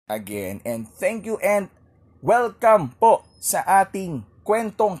again. And thank you and welcome po sa ating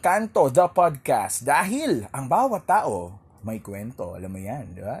Kwentong Kanto, the podcast. Dahil ang bawat tao may kwento, alam mo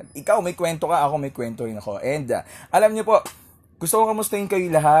yan, di ba? Ikaw may kwento ka, ako may kwento rin ako. And alam niyo po, gusto ko kamustahin kayo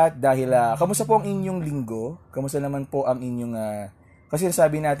lahat dahil kamusta po ang inyong linggo? Kamusta naman po ang inyong, kasi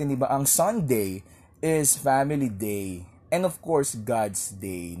sabi natin, di ba, ang Sunday is Family Day. And of course, God's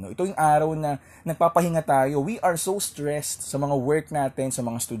Day. No? Ito yung araw na nagpapahinga tayo. We are so stressed sa mga work natin, sa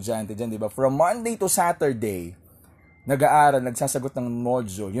mga estudyante dyan, di ba? From Monday to Saturday, nag-aaral, nagsasagot ng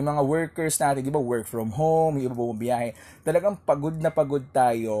module. Yung mga workers natin, di ba, work from home, yung iba bumibiyahe. Talagang pagod na pagod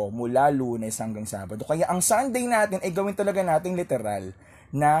tayo mula Lunes hanggang Sabado. Kaya ang Sunday natin ay gawin talaga nating literal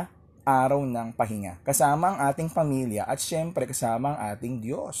na araw ng pahinga. Kasama ang ating pamilya at syempre kasama ang ating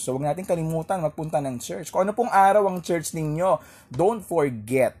Diyos. So huwag natin kalimutan magpunta ng church. Kung ano pong araw ang church ninyo, don't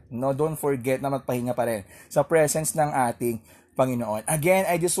forget na magpahinga pa rin sa presence ng ating Panginoon. Again,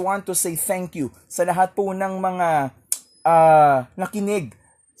 I just want to say thank you sa lahat po ng mga nakinig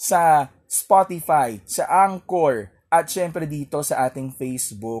sa Spotify, sa Anchor, at syempre dito sa ating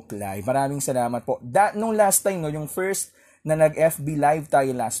Facebook Live. Maraming salamat po. Nung last time, yung first na nag-FB Live tayo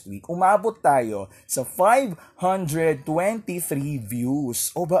last week, umabot tayo sa 523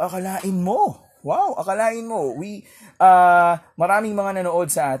 views. O ba akalain mo? Wow, akalain mo. Maraming mga nanood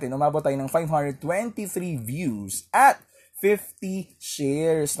sa atin. Umabot tayo ng 523 views at 50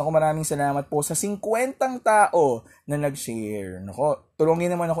 shares. Naku, maraming salamat po sa 50 tao na nag-share. Naku, tulungin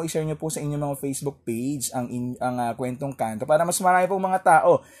naman ako, i-share nyo po sa inyong mga Facebook page ang Kwentong Kanto para mas marami pong mga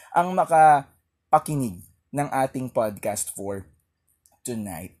tao ang makapakinig ng ating podcast for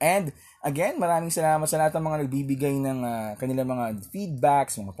tonight. And again, maraming salamat sa lahat ng mga nagbibigay ng kanilang mga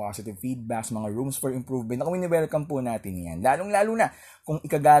feedbacks, mga positive feedbacks, mga rooms for improvement. Ako, welcome po natin yan. Lalong-lalo na kung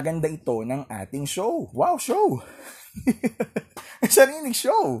ikagaganda ito ng ating show. Wow, show! Sariling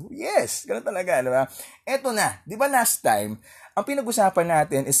show. Yes, ganun talaga, di ba? Eto na, di ba last time, ang pinag-usapan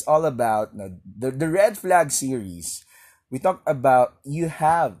natin is all about the red flag series. We talk about yung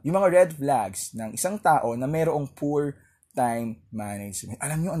mga red flags ng isang tao na mayroong poor time management.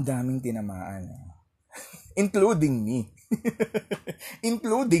 Alam nyo, ang daming tinamaan. Including me.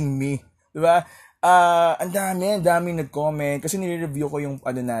 Including me. Diba? Ang daming nag-comment kasi nire-review ko yung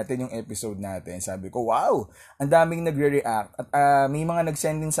yung episode natin. Sabi ko, wow, ang daming nagre-react at may mga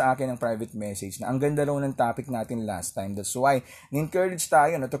nag-send din sa akin ng private message na ang ganda raw ng topic natin last time. That's why ni-encourage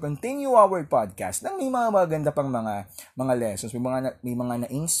tayo na to continue our podcast nang may mga maganda pang mga lessons, may mga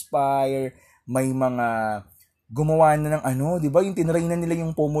na-inspire, may mga gumawa na ng di ba? Yung tinry na nila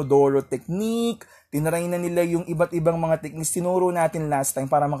yung Pomodoro technique, tinry na nila yung iba't ibang mga techniques tinuro natin last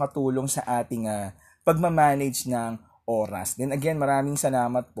time para makatulong sa ating pagmamanage ng oras. Then again, maraming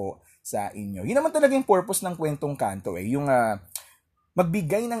salamat po sa inyo. Yun naman talaga yung purpose ng Kwentong Kanto yung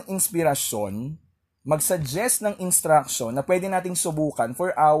magbigay ng inspirasyon, mag-suggest ng instruction na pwede nating subukan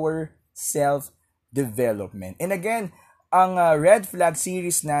for our self-development. And again, ang red flag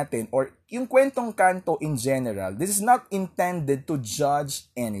series natin or yung Kwentong Kanto in general, this is not intended to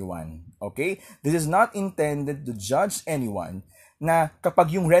judge anyone. Okay? This is not intended to judge anyone na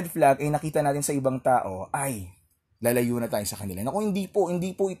kapag yung red flag ay nakita natin sa ibang tao, ay lalayo na tayo sa kanila. Naku, hindi po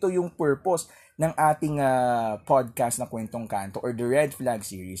ito yung purpose ng ating podcast na Kwentong Kanto or the red flag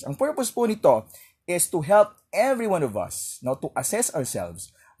series. Ang purpose po nito is to help every one of us to assess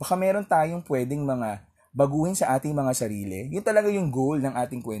ourselves. Baka meron tayong pwedeng mga baguhin sa ating mga sarili. Yun talaga yung goal ng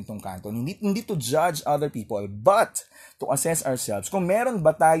ating Kwentong Kanto. Hindi to judge other people, but to assess ourselves. Kung meron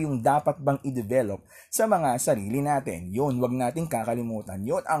ba tayong dapat bang i-develop sa mga sarili natin. Yun, wag nating kakalimutan.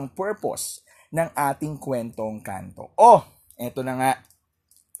 Yun ang purpose ng ating Kwentong Kanto. Eto na nga.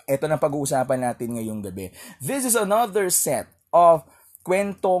 Eto na pag-uusapan natin ngayong gabi. This is another set of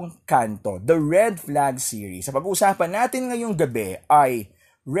Kwentong Kanto, the Red Flag series. Sa pag-uusapan natin ngayong gabi ay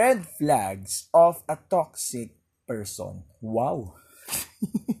red flags of a toxic person. Wow!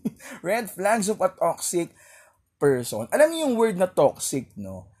 Red flags of a toxic person. Alam niyo yung word na toxic,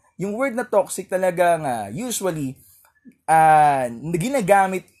 no? Yung word na toxic talaga usually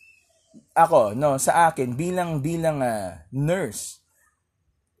ginagamit ako sa akin bilang nurse.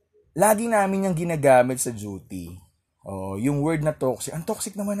 Lagi namin yung ginagamit sa duty. Yung word na toxic. Ang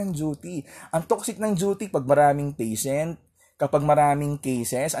toxic naman ng duty. Ang toxic ng duty pag maraming patient, kapag maraming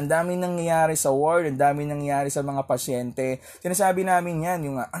cases, ang daming nangyayari sa ward, ang daming nangyayari sa mga pasyente. Sinasabi namin yan,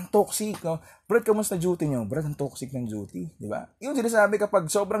 yung ang toxic, no? Brad, kamusta duty nyo? Brad, ang toxic ng duty, di ba? Yung sinasabi kapag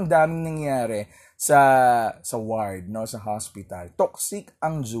sobrang daming nangyayari sa ward, no, sa hospital, toxic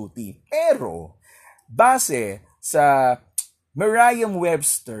ang duty. Pero, base sa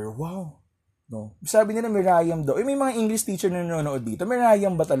Merriam-Webster, wow, No? Sabi nila Miriam daw. May mga English teacher na nanonood dito.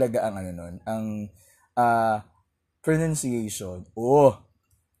 Miriam ba talaga ang pronunciation? Oh,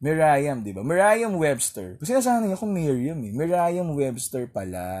 Miriam, di ba? Merriam-Webster. Kasi nasanay ako Miriam eh. Merriam-Webster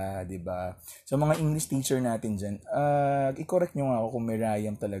pala, di ba? So, mga English teacher natin dyan, i-correct nyo nga ako kung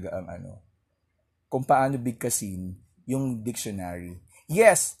Miriam talaga ang kung paano bigkasin yung dictionary.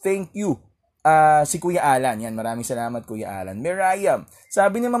 Yes, thank you. Si Kuya Alan, yan, maraming salamat Kuya Alan. Miriam,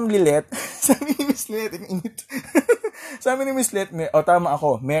 sabi ni Ma'am Lilet, sabi ni Miss Lilet, sabi ni Miss Lilet, tama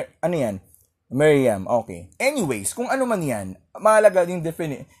ako, ano yan? Miriam, okay. Anyways, kung ano man yan, mahalaga yung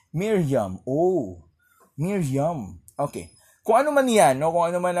definition. Miriam, Miriam, okay. Kung ano man yan, no, kung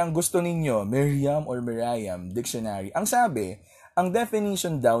ano man ang gusto ninyo, Miriam or Miriam, dictionary. Ang sabi, ang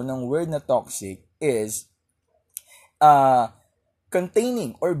definition daw ng word na toxic is,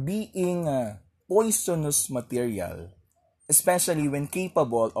 containing or being poisonous material, especially when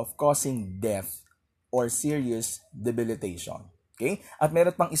capable of causing death or serious debilitation. Okay? At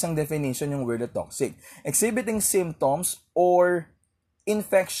meron pang isang definition yung word na toxic. Exhibiting symptoms or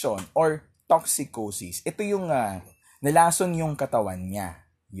infection or toxicosis. Ito yung nalason yung katawan niya.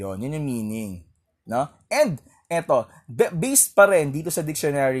 Yun yung meaning. No? And eto, based pa rin dito sa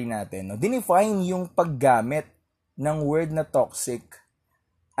dictionary natin, no, dinefine yung paggamit ng word na toxic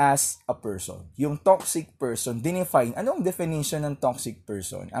as a person. Yung toxic person, dinefine. Anong definition ng toxic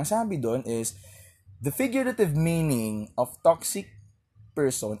person? Ang sabi doon is, the figurative meaning of toxic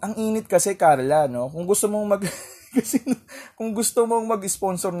person. Ang init kasi, Carla, no? Kung gusto mong kung gusto mong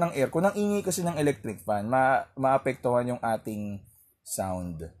mag-sponsor ng aircon, ang ingay kasi ng electric fan, maapektuhan yung ating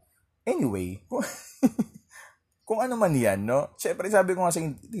sound. Anyway, kung ano man yan, no? Siyempre, sabi ko nga sa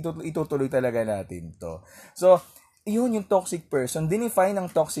itutuloy talaga natin to. So, yun yung toxic person. Dinefine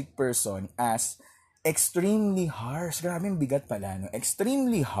ng toxic person as extremely harsh. Grabe yung bigat pala, no?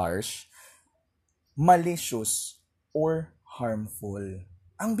 Extremely harsh, malicious, or harmful.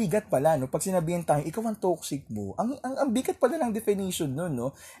 Ang bigat pala, no? Pag sinabihin tayo, ikaw ang toxic mo, ang bigat pala ng definition nun,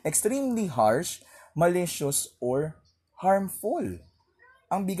 no? Extremely harsh, malicious, or harmful.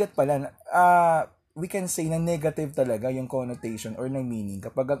 Ang bigat pala, we can say na negative talaga yung connotation or na meaning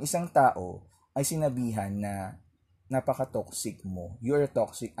kapag ang isang tao ay sinabihan na napaka-toxic mo. You're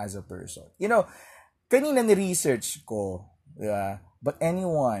toxic as a person. You know, kanina ni-research ko, but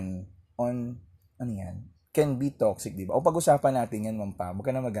anyone can be toxic, di ba? O pag-usapan natin yan, Ma'am Pam. Huwag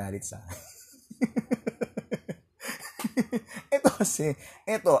ka na magalit sa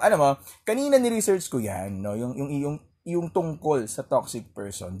kanina ni-research ko yan, no? Yung tungkol sa toxic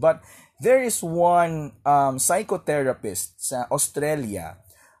person. But there is one psychotherapist sa Australia.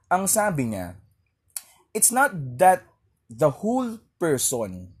 Ang sabi niya, it's not that the whole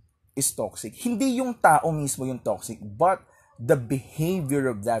person is toxic. Hindi yung tao mismo yung toxic, but the behavior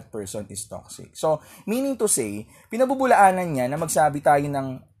of that person is toxic. So, meaning to say, pinabubulaanan niya na magsabi tayo ng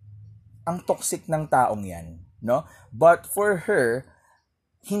ang toxic ng taong yan, no? But for her,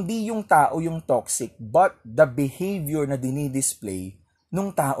 hindi yung tao yung toxic, but the behavior na dinidisplay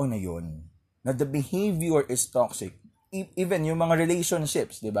nung tao na yun. Na the behavior is toxic. Even yung mga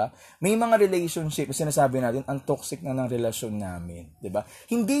relationships, di ba? May mga relationships, sinasabi natin, ang toxic na ng relasyon namin, di ba?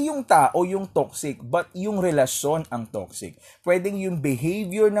 Hindi yung tao yung toxic, but yung relasyon ang toxic. Pwedeng yung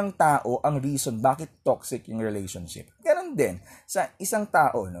behavior ng tao ang reason bakit toxic yung relationship. Ganun din, sa isang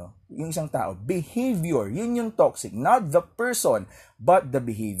tao, no? Yung isang tao, behavior, yun yung toxic. Not the person, but the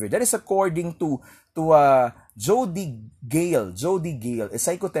behavior. That is according to Jody Gale, a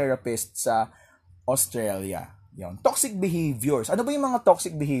psychotherapist sa Australia. Yon, toxic behaviors. Ano ba yung mga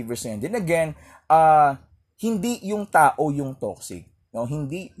toxic behaviors na yan? Then again, hindi yung tao yung toxic. No,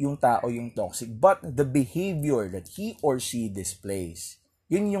 hindi yung tao yung toxic, but the behavior that he or she displays.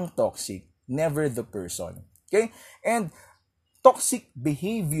 Yun yung toxic, never the person. Okay? And toxic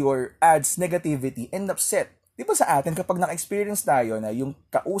behavior adds negativity and upset. Di ba sa atin, kapag naka-experience tayo na yung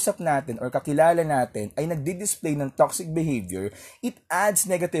kausap natin or kakilala natin ay nagdi-display ng toxic behavior, it adds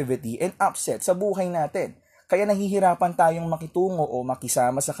negativity and upset sa buhay natin. Kaya nahihirapan tayong makitungo o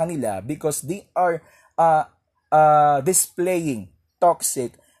makisama sa kanila because they are displaying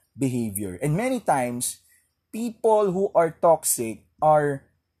toxic behavior. And many times, people who are toxic are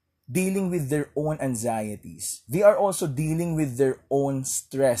dealing with their own anxieties. They are also dealing with their own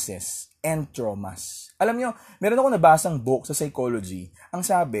stresses and traumas. Alam nyo, meron ako nabasang book sa psychology. Ang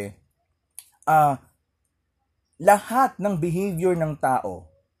sabi, lahat ng behavior ng tao,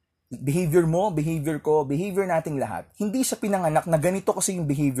 behavior mo, behavior ko, behavior nating lahat, hindi siya pinanganak na ganito kasi yung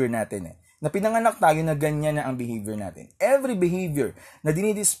behavior natin. Na pinanganak tayo na ganyan na ang behavior natin. Every behavior na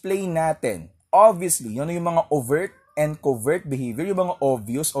dinidisplay natin, obviously, yun yung mga overt and covert behavior, yung mga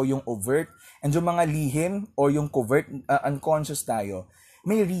obvious o yung overt, and yung mga lihim o yung covert, unconscious tayo,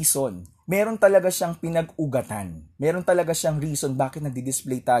 may reason. Meron talaga siyang pinag-ugatan. Meron talaga siyang reason bakit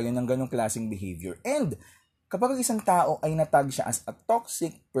nadi-display tayo ng ganong klaseng behavior. And kapag isang tao ay natag siya as a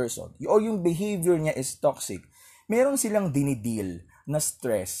toxic person, o yung behavior niya is toxic, meron silang dinidil na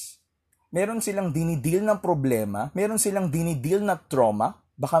stress. Meron silang dinidil ng problema. Meron silang dinidil na trauma.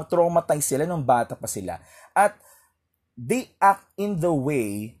 Baka traumatized sila nung bata pa sila. At they act in the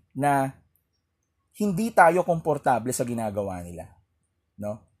way na hindi tayo komportable sa ginagawa nila.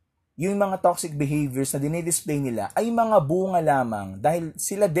 No? Yung mga toxic behaviors na dinidisplay nila ay mga bunga lamang dahil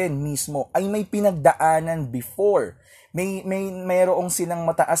sila din mismo ay may pinagdaanan before. Mayroong silang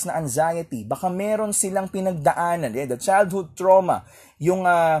mataas na anxiety. Baka meron silang pinagdaanan. The childhood trauma. Yung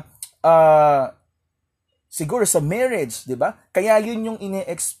siguro sa marriage, di ba? Kaya yun yung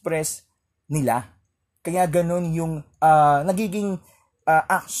ine-express nila. Kaya ganun yung nagiging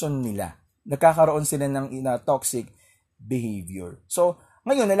action nila. Nagkakaroon sila ng toxic behavior. So,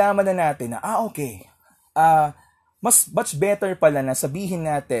 ngayon, nalaman na natin na, okay, much better pala na sabihin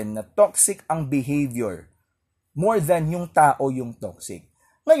natin na toxic ang behavior more than yung tao yung toxic.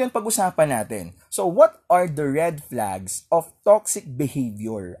 Ngayon, pag-usapan natin. So, what are the red flags of toxic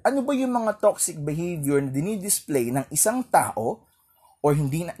behavior? Ano ba yung mga toxic behavior na dinidisplay ng isang tao or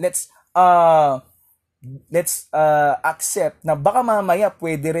hindi na, let's accept na baka mamaya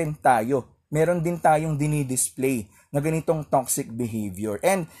pwede rin tayo. Meron din tayong dinidisplay na ganitong toxic behavior.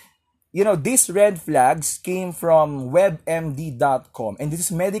 And, these red flags came from webmd.com and this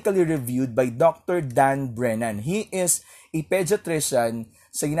is medically reviewed by Dr. Dan Brennan. He is a pediatrician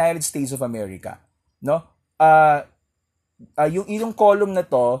sa United States of America. No? Yung column na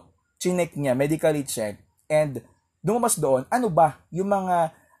to, chinek niya, medically checked, and dumamas doon, ano ba yung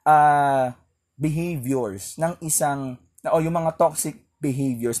mga behaviors ng yung mga toxic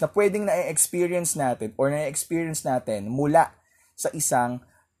behaviors na pwedeng na-experience natin or na-experience natin mula sa isang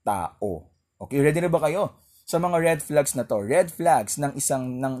tao. Okay, ready na ba kayo sa mga red flags na to? Red flags ng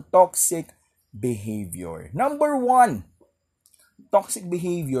toxic behavior. Number 1, toxic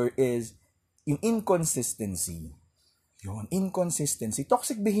behavior is yung inconsistency. Yun, inconsistency.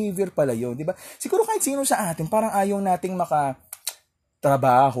 Toxic behavior pala yun, di ba? Siguro kahit sino sa atin, parang ayaw nating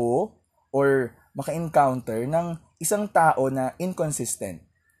makatrabaho or maka-encounter ng isang tao na inconsistent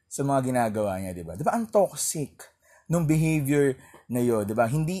sa mga ginagawa niya, di ba? Di ba? Ang toxic nung behavior na yun, di ba?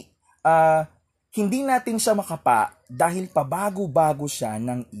 Hindi natin siya makapa dahil pabago-bago siya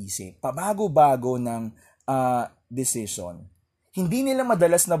ng isip, pabago-bago ng decision. Hindi nila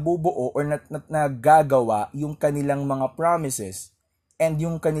madalas nabubuo or nagagawa yung kanilang mga promises and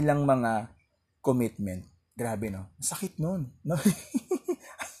yung kanilang mga commitment. Grabe, no? Sakit nun. No?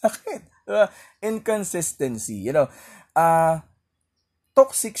 Sakit. Inconsistency.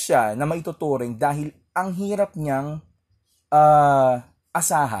 Toxic siya na maituturing dahil ang hirap niyang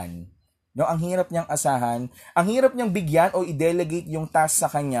asahan. No, ang hirap niyang asahan, ang hirap niyang bigyan o i-delegate yung task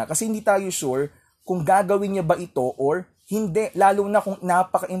sa kanya kasi hindi tayo sure kung gagawin niya ba ito or hindi, lalo na kung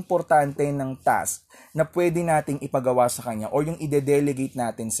napaka-importante ng task na pwede nating ipagawa sa kanya or yung i-delegate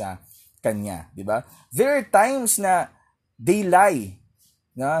natin sa kanya, di ba? There are times na they lie.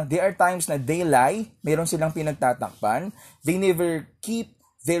 Na, there are times na they lie, meron silang pinagtatakpan, they never keep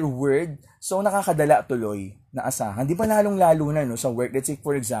their word, so nakakadala tuloy na asahan. Di ba lalong-lalo na sa work? Let's say,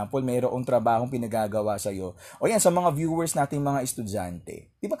 for example, mayroong trabahong pinagagawa sa'yo. O yan, sa mga viewers nating mga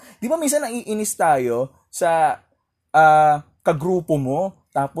estudyante. Di ba minsan naiinis tayo sa kagrupo mo,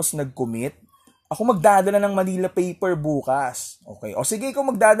 tapos nag-commit, ako magdadala ng Manila paper bukas. Okay. O sige, ikaw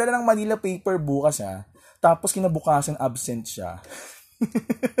magdadala ng Manila paper bukas tapos kinabukasan absent siya.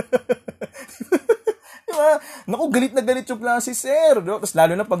 Diba? Naku, galit na galit yung klase, sir. No? Tapos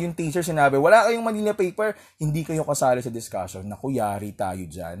lalo na pag yung teacher sinabi, wala kayong Manila paper, hindi kayo kasali sa discussion. Naku, yari tayo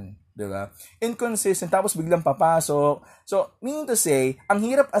dyan. Diba? Inconsistent, tapos biglang papasok. So, meaning to say, ang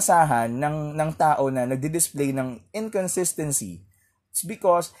hirap asahan ng tao na nagdi-display ng inconsistency. It's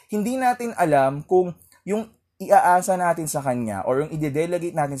because hindi natin alam kung yung iaasa natin sa kanya or yung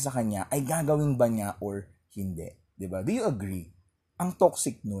i-delegate natin sa kanya ay gagawin ba niya or hindi. Diba? Do you agree? Ang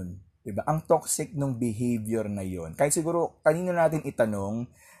toxic nun. Diba? Ang toxic nung behavior na yon. Kahit siguro kanino natin itanong,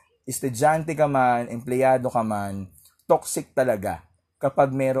 estudyante ka man, empleyado ka man, toxic talaga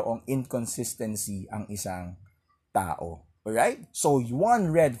kapag mayroong inconsistency ang isang tao. Alright? So,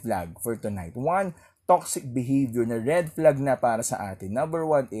 one red flag for tonight. One toxic behavior na red flag na para sa atin. Number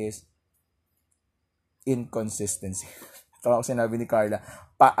 1 is inconsistency. Ito ako sinabi ni Carla,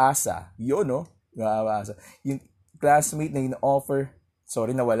 paasa. Yun, no? Paasa. Yung classmate na in-offer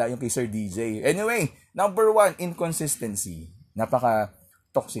Sorry nawala yung kay Sir DJ. Anyway, number 1, inconsistency.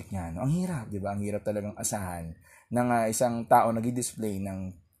 Napaka-toxic niya. No? Ang hirap, di ba? Ang hirap talagang asahan ng isang tao nag-display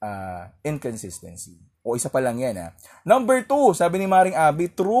ng inconsistency. O isa pa lang yan, ha. Number 2, sabi ni Maring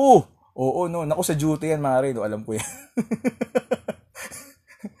Abby, true. Oo, no. Naku, sa duty yan, Mari. No? Alam ko yan.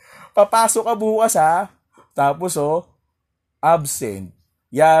 Papasok ka bukas, ha. Tapos, absent.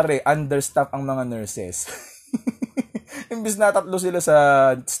 Yari, understaff ang mga nurses. Imbis na 3 sila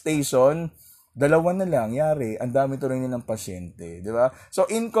sa station, 2 na lang, yari, ang dami tuloy nilang pasyente, di ba? So,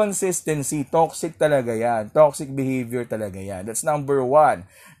 inconsistency, toxic talaga yan. Toxic behavior talaga yan. That's number 1.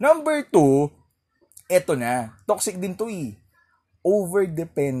 Number 2, eto na, toxic din to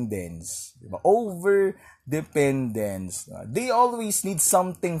overdependence. Diba? Overdependence. They always need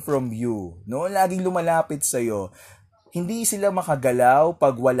something from you. No? Laging lumalapit sa'yo. Hindi sila makagalaw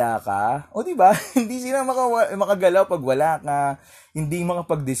pag wala ka. O diba? Hindi sila makagalaw pag wala ka. Hindi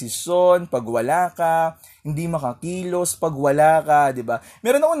makapagdesisyon pag wala ka. Hindi makakilos pag wala ka. Diba?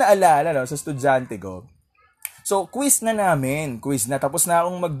 Meron ako naalala sa estudyante ko. So, quiz na. Tapos na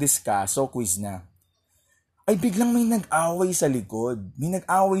akong mag-discuss. So, quiz na. Ay, biglang may nag-away sa likod.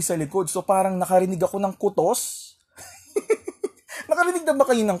 So, parang nakarinig ako ng kutos. Nakarinig na ba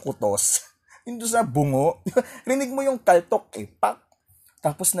kayo ng kutos? Yung sa bungo. Rinig mo yung kaltok, pak.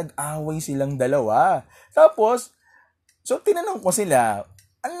 Tapos nag-away silang dalawa. Tapos, so tinanong ko sila,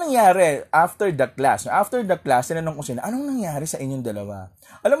 anong nangyari after the class? After the class, tinanong ko sila, anong nangyari sa inyong dalawa?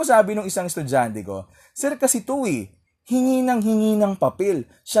 Alam mo, sabi nung isang estudyante ko, sir, kasi hingi ng papel.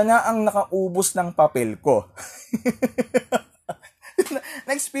 Siya na ang nakaubos ng papel ko.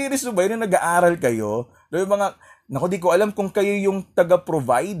 Na-experience mo ba yun nung nag-aaral kayo? Yung mga, di ko alam kung kayo yung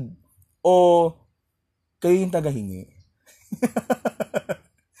taga-provide o kayo yung taga-hingi.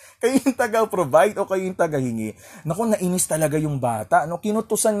 Kayo yung taga-provide o kayo yung taga-hingi. Naku, nainis talaga yung bata.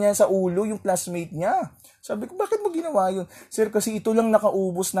 Kinutusan niya sa ulo yung classmate niya. Sabi ko, bakit mo ginawa yun? Sir, kasi ito lang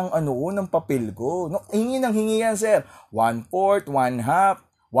nakaubos ng ng papel ko. Hingi yan, sir. 1/4, 1/2,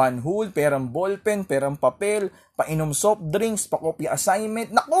 1 whole, perang ballpen, perang papel, painom soft drinks, pakopya assignment.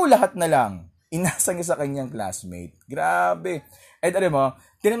 Naku, lahat na lang. Inasa niya sa kanyang classmate. Grabe. At alam mo,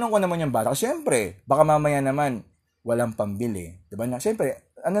 tinanong ko naman yung bata. Siyempre, baka mamaya naman, walang pambili. Diba na? Siyempre,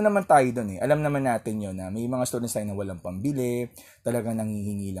 ano naman tayo doon Alam naman natin yun na may mga students tayo na walang pambili, talagang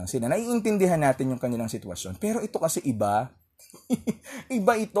nanghihingi lang sila. Naiintindihan natin yung kanilang sitwasyon. Pero ito kasi iba.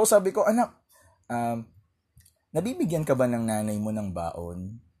 Iba ito. Sabi ko, anak, nabibigyan ka ba ng nanay mo ng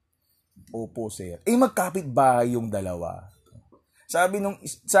baon? Opo, sir. Magkapit bahay yung dalawa. Sabi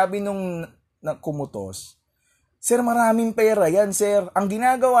nung kumutos, sir, maraming pera yan, sir. Ang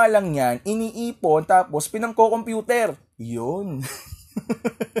ginagawa lang yan, iniipon, tapos pinangko-computer. Yun.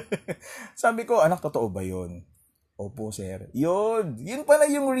 Sabi ko, anak, totoo ba yun? Opo, sir. Yun pala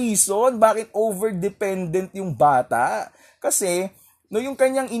yung reason bakit over-dependent yung bata. Kasi, yung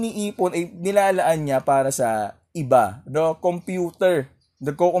kanyang iniipon ay nilalaan niya para sa iba. Computer.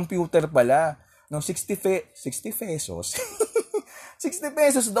 Nagko-computer pala. 60 pesos. 60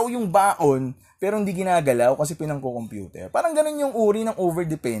 pesos daw yung baon, pero hindi ginagalaw kasi pinangko-computer. Parang ganun yung uri ng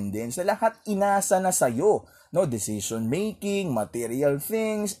overdependence na lahat inasa na sa'yo. Decision making, material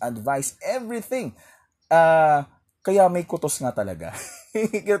things, advice, everything. Kaya may kutos nga talaga.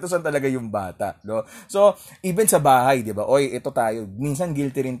 Kutosan talaga yung bata. No? So, even sa bahay, di ba? Oy, ito tayo. Minsan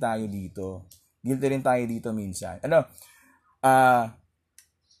guilty rin tayo dito. Minsan.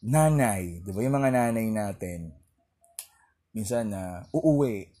 Nanay. Di ba? Yung mga nanay natin. Minsan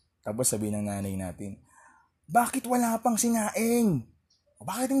uuwi. Tapos sabihin ng nanay natin, bakit wala pang sinaing?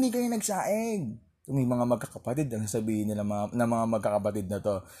 Bakit hindi kayo nagsaing? May mga magkakapatid, ang sabihin nila ng mga magkakapatid na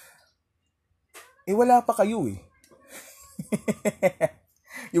to, wala pa kayo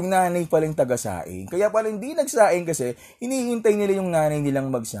Yung nanay palang taga-saing. Kaya pala hindi nagsaing kasi, hinihintay nila yung nanay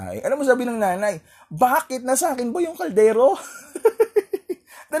nilang magsaing. Alam mo sabi ng nanay, bakit nasa akin ba yung kaldero?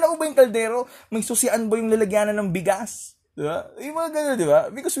 Dala ko ba yung kaldero? May susian ba yung lalagyanan ng bigas? Diba? Yung mga ganun, diba?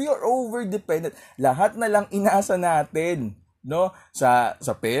 Because we are over-dependent. Lahat na lang inaasa natin, no? Sa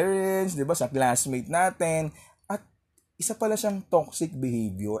parents, diba? Sa classmate natin. At isa pala siyang toxic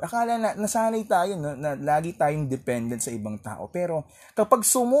behavior. Akala nasanay tayo, no? Na lagi tayong dependent sa ibang tao. Pero kapag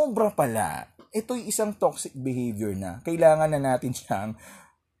sumobra pala, ito'y isang toxic behavior na kailangan na natin siyang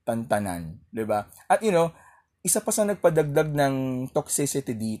tantanan. Diba? At isa pa sa nagpadagdag ng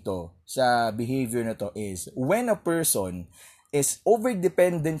toxicity dito sa behavior na to is when a person is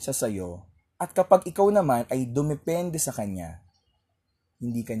over-dependent siya sa'yo at kapag ikaw naman ay dumepende sa kanya,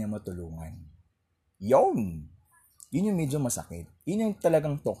 hindi kanya matulungan. Yun yung medyo masakit. Yun yung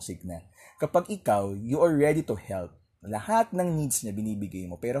talagang toxic na. Kapag ikaw, you are ready to help, Lahat ng needs niya binibigay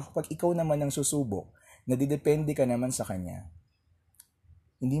mo. Pero kapag ikaw naman ang susubok, nadidepende ka naman sa kanya,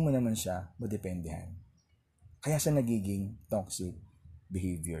 hindi mo naman siya madependehan. Kaya siya nagiging toxic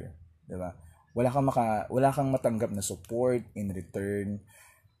behavior. Diba? Wala kang matanggap na support in return.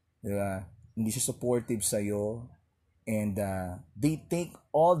 Diba? Hindi siya supportive sa'yo. And they take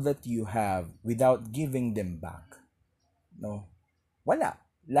all that you have without giving them back. No? Wala.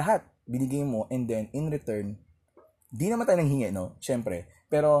 Lahat binigay mo, and then in return, di naman tayo nanghingi, no? Siyempre.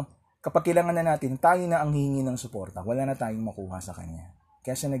 Pero kapag kailangan na natin, tayo na ang hihingi ng suporta. Wala na tayong makuha sa kanya.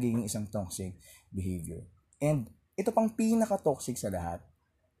 Kaya siya nagiging isang toxic behavior. And ito pang pinaka-toxic sa lahat.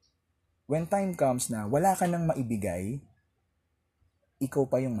 When time comes na wala ka nang maibigay, ikaw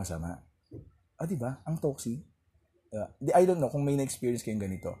pa yung masama. Diba? Ang toxic. I don't know kung may na-experience kayong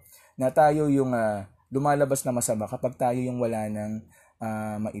ganito. Na tayo yung lumalabas na masama kapag tayo yung wala nang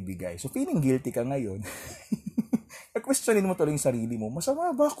maibigay. So, feeling guilty ka ngayon. Questionin mo tuloy yung sarili mo.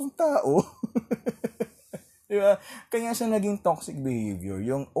 Masama ba akong tao? Diba? Kaya siya naging toxic behavior,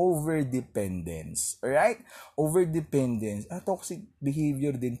 yung overdependence. Alright? Overdependence. Toxic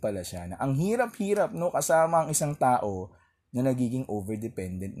behavior din pala siya. Na ang hirap-hirap, no, kasama ang isang tao na nagiging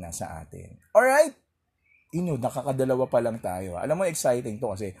overdependent na sa atin. Alright? Nakakadalawa pa lang tayo. Alam mo, exciting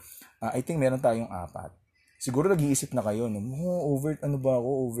to kasi I think meron tayong 4. Siguro nag-iisip na kayo, no?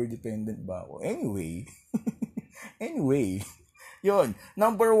 Overdependent ba ako? Anyway, yun.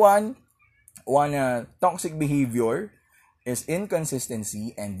 Number 1, toxic behavior is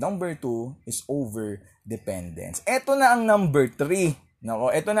inconsistency, and number 2 is over-dependence. Ito na ang number 3.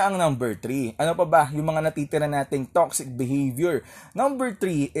 Ito na ang number 3. Ano pa ba yung mga natitira nating toxic behavior? Number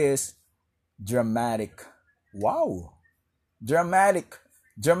 3 is dramatic. Wow! Dramatic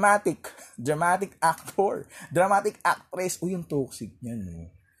actor, dramatic actress. Yung toxic niyan, no?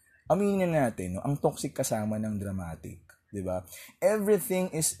 Aminin natin, no? Ang toxic kasama ng dramatic. Diba?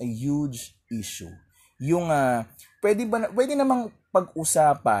 Everything is a huge issue. Yung, pwede namang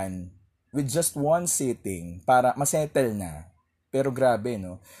pag-usapan with just one sitting para masettle na. Pero grabe,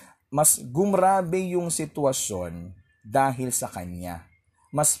 no? Mas gumrabe yung sitwasyon dahil sa kanya.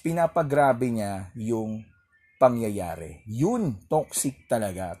 Mas pinapagrabe niya yung pangyayari. Yun, toxic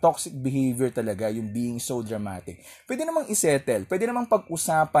talaga. Toxic behavior talaga, yung being so dramatic. Pwede namang isettle, pwede namang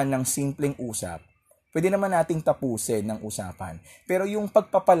pag-usapan ng simpleng usap. Pwede naman nating tapusin ng usapan. Pero yung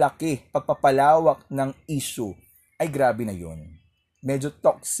pagpapalawak ng issue, ay grabe na yun. Medyo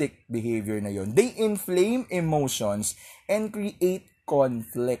toxic behavior na yun. They inflame emotions and create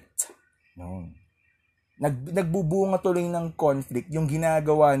conflict. No. Nagbubunga tuloy ng conflict yung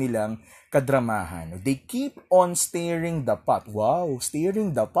ginagawa nilang kadramahan. They keep on stirring the pot. Wow, stirring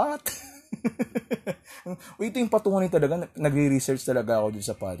the pot. Ito yung patunay talaga. Nagre-research talaga ako dun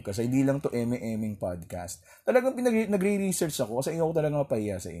sa podcast. Hindi lang to eme-eming podcast. Talagang nagre-research ako kasi ayaw ko talaga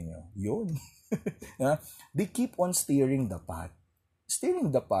mapahiya sa inyo. Yun. They keep on stirring the pot.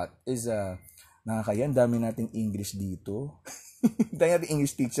 Stirring the pot is nakakaya. Ang dami nating English dito. Dahil natin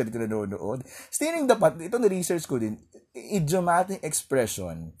English teacher dito nanonood. Stirring the pot, ito na-research ko din, idiomatic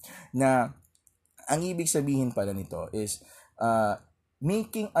expression na ang ibig sabihin pala nito is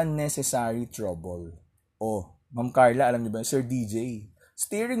making unnecessary trouble. Ma'am Carla, alam niyo ba? Sir DJ.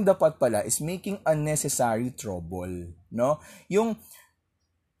 Stirring the pot pala is making unnecessary trouble. No? Yun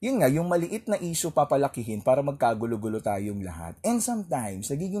nga, yung maliit na issue papalakihin para magkagulo-gulo tayong lahat. And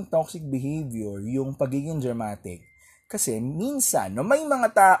sometimes, nagiging toxic behavior yung pagiging dramatic. Kasi minsan, no, may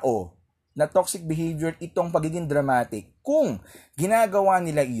mga tao na toxic behavior itong pagiging dramatic kung ginagawa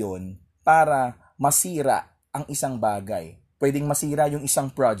nila iyon para masira ang isang bagay. Pwedeng masira yung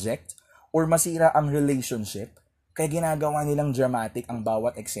isang project or masira ang relationship. Kaya ginagawa nilang dramatic ang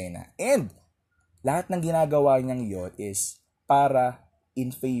bawat eksena. And lahat ng ginagawa niyang iyon is para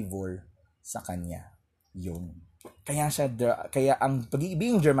in favor sa kanya. Yun. Kaya ang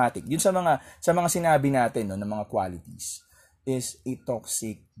being dramatic, yun sa mga sinabi natin, no, ng mga qualities is a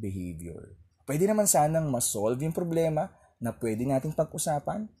toxic behavior. Pwede naman sanang ma-solve yung problema na pwede nating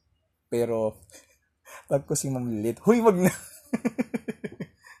pag-usapan, pero pag ko si mamlilit, wag na.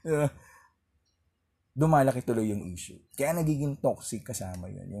 Dumalaki tuloy yung issue. Kaya nagiging toxic kasama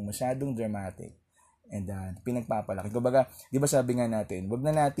yun, yung masyadong dramatic and pinagpapalaki. Kumbaga, di ba sabi nga natin, wag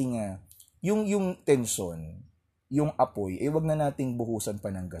na nating yung tension, yung apoy, wag na nating buhusan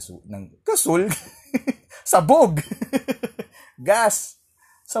pa ng gasol. Sabog. Gas.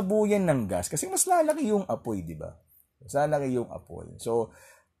 Sabuyan ng gas. Kasi mas lalaki yung apoy, di ba? Mas lalaki yung apoy. So,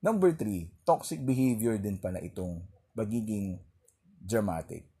 number 3, toxic behavior din pala itong pagiging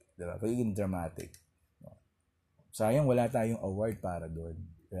dramatic. Di ba? Pagiging dramatic. Sayang wala tayong award para doon.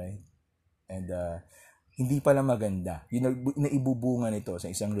 Right? And, hindi pala maganda. Yung naibubunga nito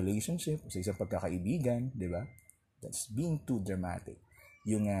sa isang relationship, sa isang pagkakaibigan, di ba? That's being too dramatic.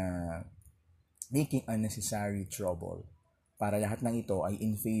 Yung making unnecessary trouble para lahat ng ito ay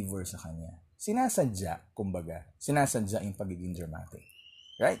in favor sa kanya. Sinasadya, kumbaga, sinasadya yung pagiging dramatic.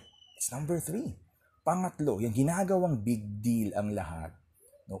 Right? It's number 3. Pangatlo, yung ginagawang big deal ang lahat.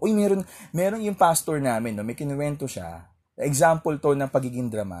 No? Uy, meron yung pastor namin, no? May kinuwento siya. Example to ng pagiging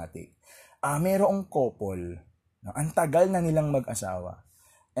dramatic. Merong couple, no? Ang tagal na nilang mag-asawa.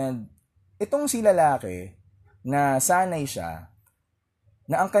 And itong si lalaki, na sanay siya,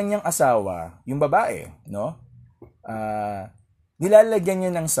 na ang kanyang asawa, yung babae, no? Nilalagyan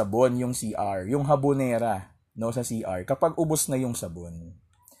niya ng sabon yung CR, yung habonera, no, sa CR, kapag ubos na yung sabon.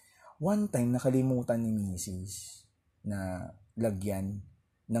 One time, nakalimutan ni Mrs. na lagyan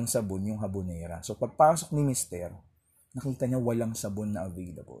ng sabon yung habonera. So, pagpasok ni Mr., nakita niya walang sabon na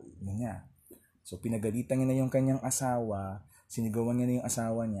available. Yun nga. So, pinagalitan niya na yung kanyang asawa, sinigawan niya na yung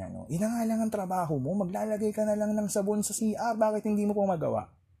asawa niya, no? Ina nga lang ang trabaho mo, maglalagay ka na lang ng sabon sa CR, bakit hindi mo po magawa?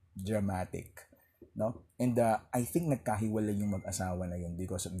 Dramatic. No? And I think nagkahiwalay yung mag-asawa na yun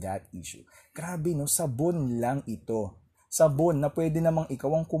because of that issue. Grabe, no? Sabon lang ito. Sabon na pwede namang ikaw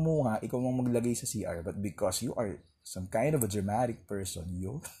ang kumuha, ikaw ang maglagay sa CR, but because you are some kind of a dramatic person,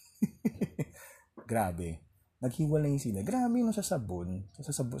 grabe. Naghiwalay sila. Grabe, no? Sa sabon.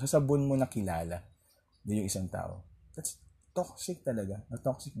 Sa sabon mo nakilala yung isang tao. That's toxic talaga. Na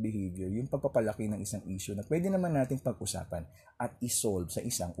toxic behavior. Yung pagpapalaki ng isang issue na pwede naman nating pag-usapan at isolve sa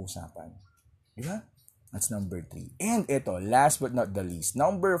isang usapan. Diba? That's number 3. And ito, last but not the least,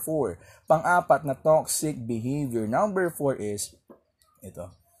 number 4. Pang-apat na toxic behavior. Number 4 is, ito,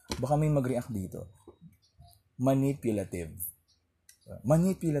 baka may mag-react dito. Manipulative.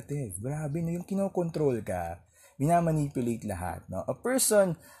 Manipulative. Grabe na yung kinokontrol ka. Minamanipulate lahat. No? A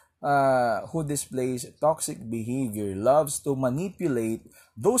person who displays toxic behavior loves to manipulate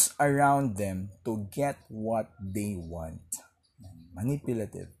those around them to get what they want.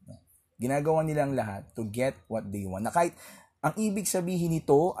 Manipulative. No? Ginagawa nilang lahat to get what they want. Na kahit ang ibig sabihin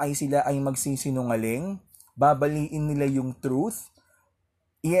nito ay sila ay magsisinungaling, babaliin nila yung truth,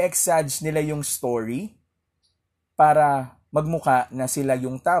 i-exage nila yung story para magmuka na sila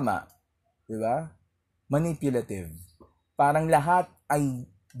yung tama. Diba? Manipulative. Parang lahat ay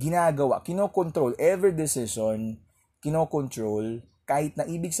ginagawa, kinokontrol, every decision, kinokontrol, kahit na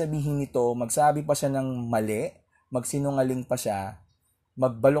ibig sabihin nito, magsabi pa siya ng mali, magsinungaling pa siya,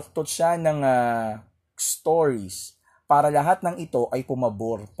 magbaluktot siya ng stories para lahat ng ito ay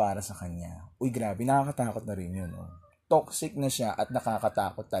pumabor para sa kanya. Uy, grabe, nakakatakot na rin yun. Oh. Toxic na siya at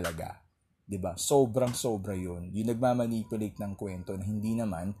nakakatakot talaga. 'Di ba? Sobrang-sobra yun. Yung nagmamanipulate ng kwento na hindi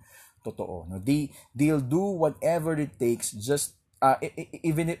naman totoo. No? They'll do whatever it takes, just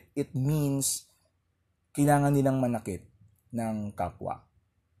even if it means kailangan nilang manakit ng kapwa.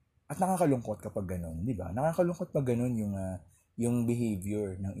 At nakakalungkot kapag ganun, 'di ba? Nakakalungkot pag ganun yung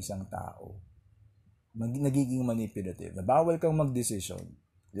behavior ng isang tao. Nagiging manipulative. Bawal kang magdesisyon.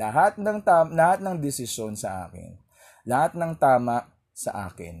 Lahat ng desisyon sa akin. Lahat ng tama sa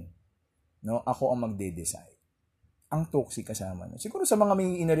akin. No, ako ang magde-decide. Ang toxic kasama. No? Siguro sa mga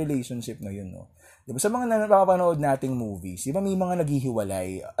may in a relationship ngayon, no. 'Di ba? Sa mga napapanood nating movies, 'di ba may mga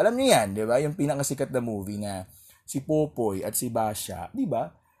naghihiwalay. Alam niyo 'yan, 'di ba? Yung pinakasikat na movie na si Popoy at si Basha, 'di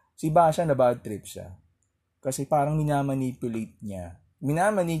ba? Si Basha na bad trip siya. Kasi parang minamanipulate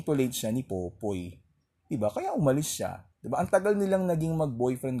siya ni Popoy. Diba? Kaya umalis siya. Diba? Ang tagal nilang naging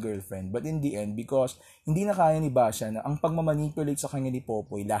mag-boyfriend-girlfriend. But in the end, because hindi na kaya ni Basha na ang pagmamanipulate sa kanya ni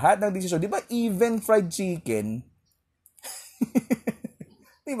Popoy, lahat ng desisyon, diba? Even fried chicken.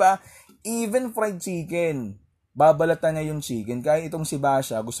 Diba? Even fried chicken. Babalatan niya yung chicken. Kaya itong si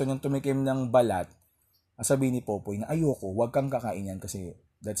Basha, gusto niyang tumikim ng balat. Sabi ni Popoy na ayoko, wag kang kakain yan kasi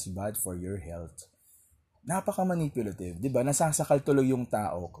that's bad for your health. Napaka-manipulative, 'di ba? Nasasakal tuloy yung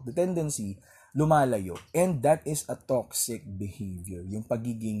tao. The tendency lumalayo, and that is a toxic behavior, yung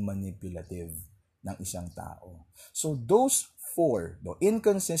pagiging manipulative ng isang tao. So those 4, no,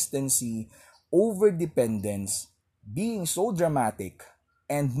 inconsistency, overdependence, being so dramatic,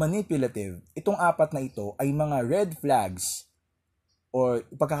 and manipulative, itong 4 na ito ay mga red flags or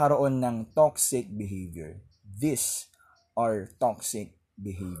pagkakaroon ng toxic behavior. These are toxic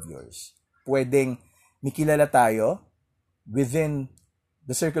behaviors. Pwedeng may kilala tayo within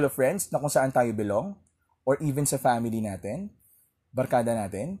the circle of friends na kung saan tayo belong, or even sa family natin, barkada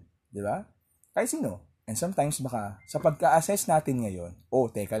natin, di ba? Kahit sino. And sometimes baka sa pagka-assess natin ngayon,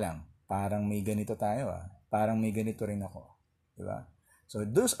 teka lang, parang may ganito tayo parang may ganito rin ako. Di ba? So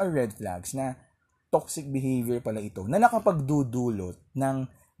those are red flags na toxic behavior pala ito na nakapagdudulot ng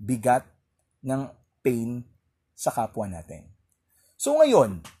bigat, ng pain sa kapwa natin. So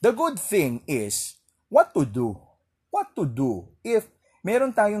ngayon, the good thing is, what to do? What to do if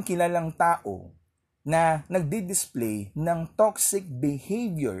meron tayong kilalang tao na nagdi-display ng toxic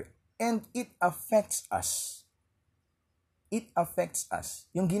behavior and it affects us? It affects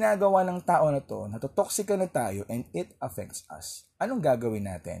us. Yung ginagawa ng tao na to, natotoxica na tayo and it affects us. Anong gagawin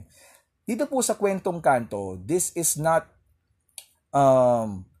natin? Dito po sa kwentong kanto, this is not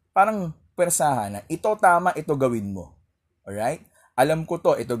parang persahan na ito tama, ito gawin mo. Alright? Alam ko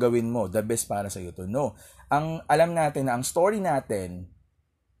to, ito gawin mo. The best para sa iyo to. No. Ang alam natin na ang story natin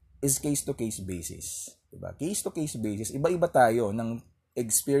is case-to-case basis. Diba? Case-to-case basis. Iba-iba tayo ng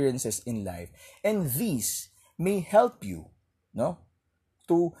experiences in life. And these may help you, no,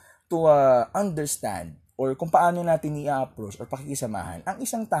 to understand or kung paano natin i-approach or pakikisamahan ang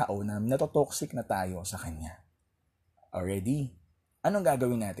isang tao na natotoxic na tayo sa kanya. Already? Anong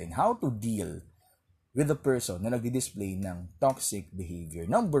gagawin natin? How to deal with the person na nagdi-display ng toxic behavior?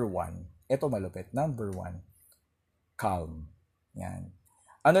 Number 1, eto malupit. Number 1, calm. Yan.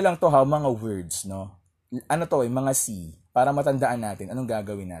 Ano lang to ha, mga words, no? Ano to mga C, para matandaan natin anong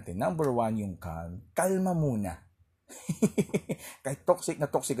gagawin natin. Number 1, yung calm. Kalma muna. Kahit toxic na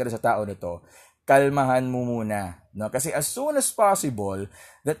toxic ka na sa tao na to, kalmahan mo muna. No? Kasi as soon as possible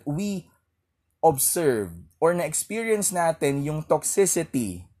that we observe or na-experience natin yung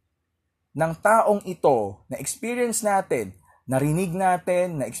toxicity ng taong ito, na-experience natin, narinig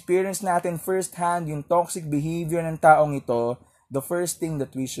natin, na-experience natin firsthand yung toxic behavior ng taong ito, the first thing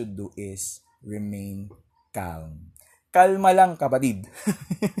that we should do is remain calm. Kalma lang, kapatid.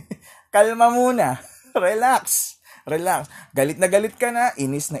 Kalma muna. Relax. Relax. Galit na galit ka na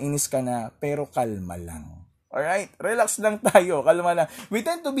inis ka na, pero kalma lang. Alright? Relax lang tayo. Kalma lang. We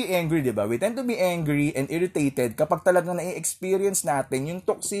tend to be angry, diba? We tend to be angry and irritated kapag talagang na-experience natin yung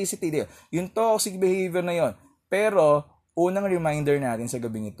toxicity, yung toxic behavior na yon. Pero, unang reminder natin sa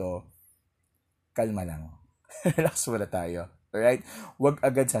gabing ito, kalma lang. Relax wala tayo. Alright? Huwag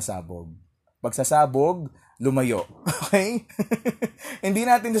agad sasabog. Pag sasabog, lumayo. Okay? Hindi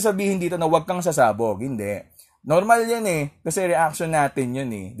natin sasabihin dito na huwag kang sasabog. Hindi. Normal yan eh. Kasi reaction natin yun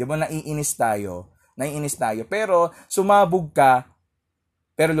eh. Di ba naiinis tayo? Pero sumabog ka,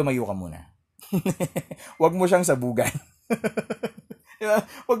 pero lumayo ka muna. Huwag mo siyang sabugan. Diba?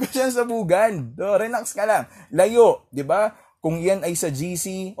 Huwag mo siyang sabugan. Relax ka lang. Layo. Di ba? Kung yan ay sa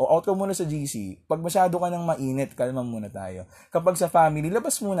GC, o out ka muna sa GC. Pag masyado ka nang mainit, kalma muna tayo. Kapag sa family,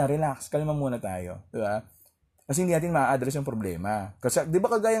 labas muna, relax, kalma muna tayo. Di ba? Kasi hindi natin ma-address yung problema. Kasi, di ba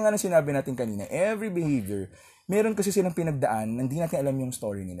kagaya nga ng sinabi natin kanina, every behavior, meron kasi silang pinagdaan, hindi natin alam yung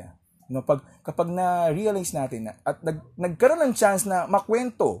story nila. No, kapag na-realize natin na, at nagkaroon ng chance na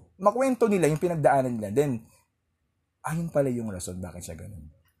makwento nila yung pinagdaanan nila, then, ayun pala yung rason bakit siya ganun.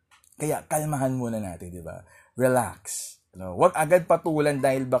 Kaya, kalmahan muna natin, di ba? Relax. No? Huwag agad patulan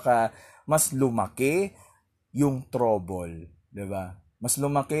dahil baka mas lumaki yung trouble. Di ba? Mas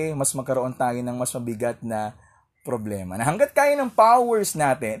lumaki, mas magkaroon tayo ng mas mabigat na problema. Na hanggat kaya ng powers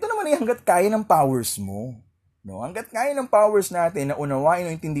natin, ito naman ay hanggat kaya ng powers mo. No? Hanggat kaya ng powers natin na unawain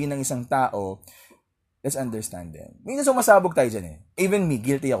o intindihin ng isang tao, let's understand them. Minsan sumasabog tayo dyan eh. Even me,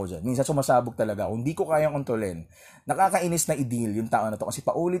 guilty ako dyan. Minsan sumasabog talaga ako. Hindi ko kayang kontrolin. Nakakainis na i-deal yung tao na to kasi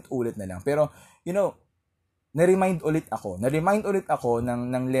paulit-ulit na lang. Pero, you know, na-remind ulit ako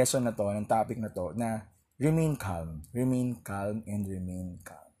ng lesson na to, ng topic na to, na remain calm and remain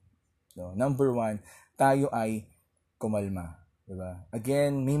calm. So, number 1, tayo ay kumalma. Diba?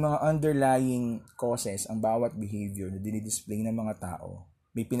 Again, may mga underlying causes ang bawat behavior na dinidisplay ng mga tao.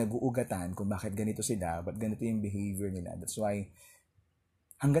 May pinag-uugatan kung bakit ganito sila, ba't ganito yung behavior nila. That's why,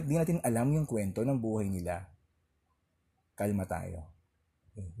 hanggat di natin alam yung kwento ng buhay nila, kalma tayo.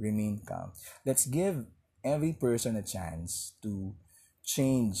 Okay. Remain calm. Let's give every person a chance to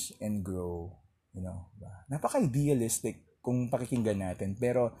change and grow. You know, napaka-idealistic kung pakikinggan natin,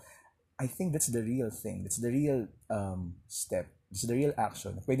 pero I think that's the real thing. That's the real step. It's the real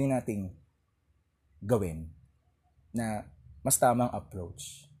action na pwede nating gawin na mas tamang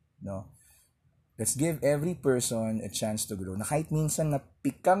approach. No? Let's give every person a chance to grow. Na kahit minsan na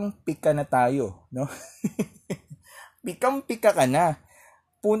pikang-pika na tayo. No? Pikang-pika ka na.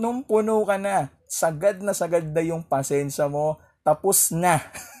 Punong-puno ka na. Sagad na yung pasensya mo. Tapos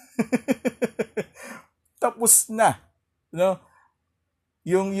na. Tapos na. No?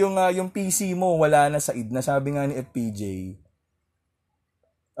 Yung PC mo wala na sa id. Nasabi nga ni FPJ,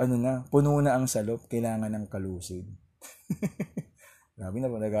 puno na ang salop, kailangan ng kalusid. Grabe na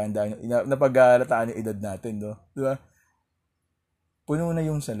napag-alataan yung edad natin, no? Diba? Puno na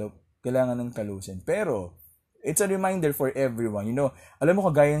yung salop, kailangan ng kalusin. Pero, It's a reminder for everyone. Alam mo,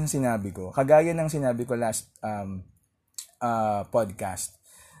 kagaya ng sinabi ko last podcast.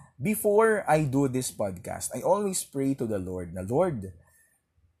 Before I do this podcast, I always pray to the Lord na, Lord,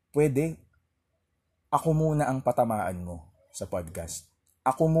 pwede ako muna ang patamaan mo sa podcast.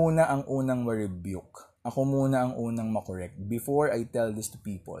 Ako muna ang unang ma-rebuke. Ako muna ang unang makorek. Before I tell this to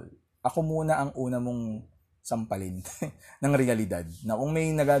people, ako muna ang una mong sampalin ng realidad. Na kung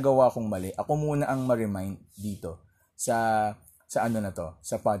may nagagawa akong mali, ako muna ang ma-remind dito sa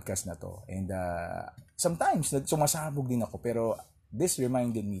sa podcast na to. And sometimes sumasabog din ako, pero this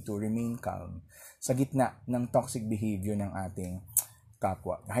reminded me to remain calm sa gitna ng toxic behavior ng ating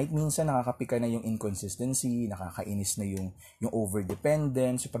kapwa. Kahit minsan nakakapika na yung inconsistency, nakakainis na yung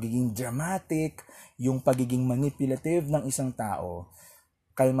overdependence, yung pagiging dramatic, yung pagiging manipulative ng isang tao,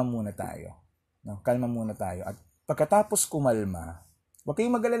 kalma muna tayo. No? Kalma muna tayo. At pagkatapos kumalma, huwag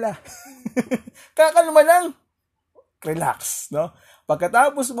kayong mag-alala. Kakalma lang. Relax. No?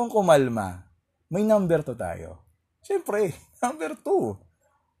 Pagkatapos mong kumalma, may number 2 tayo. Siyempre, number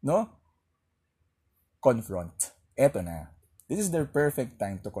 2. No? Confront. Eto na. This is the perfect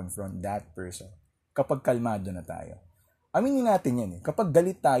time to confront that person. Kapag kalmado na tayo. Aminin natin yan eh. Kapag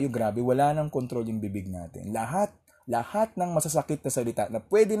galit tayo, grabe, wala nang control yung bibig natin. Lahat ng masasakit na salita na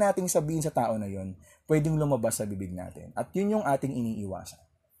pwede nating sabihin sa tao na yon, pwedeng lumabas sa bibig natin. At yun yung ating iniiwasan.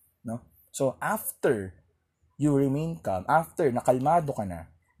 No? So, after you remain calm, after nakalmado ka na,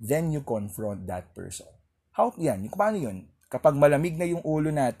 then you confront that person. Paano yun? Kapag malamig na yung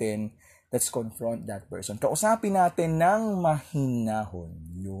ulo natin, let's confront that person. Kausapin natin ng mahinahon.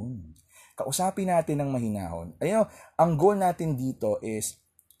 Yun. Kausapin natin ng mahinahon. Ang goal natin dito is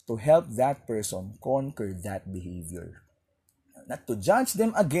to help that person conquer that behavior. Not to judge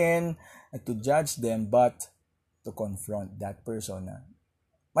them again, not to judge them, but to confront that person na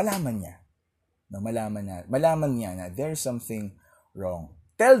malaman niya. Malaman niya na there's something wrong.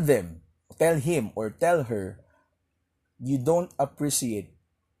 Tell him or tell her, you don't appreciate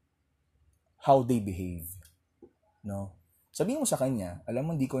how they behave. No? Sabihin mo sa kanya, alam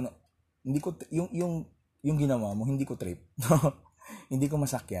mo, yung ginawa mo, hindi ko trip. No? Hindi ko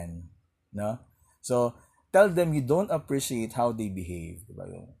masakyan. No? So, tell them you don't appreciate how they behave. Diba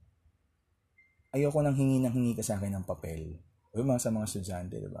yun? Ayoko nang hingi ka sa akin ng papel. Sa mga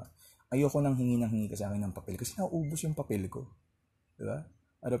estudyante, diba? Ayoko nang hingi ka sa akin ng papel kasi nauubos yung papel ko. Diba?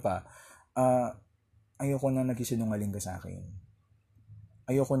 Ano pa? Ayoko nang nagsisinungaling ka sa akin.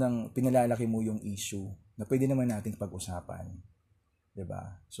 Ayoko nang pinalalaki mo yung issue na pwede naman nating pag-usapan.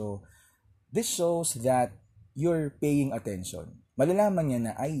 Diba? So, this shows that you're paying attention. Malalaman niya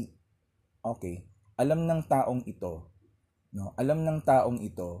na, okay, alam ng taong ito, no? Alam ng taong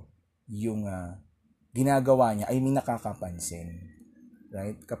ito yung ginagawa niya ay may nakakapansin.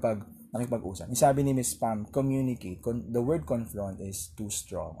 Right? Kapag nakipag-usap. Sabi ni Miss Pam, communicate. The word confront is too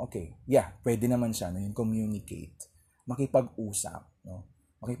strong. Okay, pwede naman siya, no? Yung communicate. Makipag-usap, no?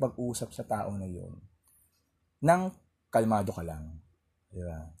 Makipag-usap sa tao na yun. Nang kalmado ka lang.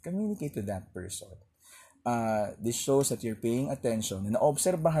 Diba? Communicate to that person. This shows that you're paying attention, na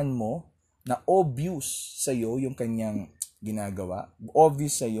naobserbahan mo na obvious sa'yo yung kanyang ginagawa,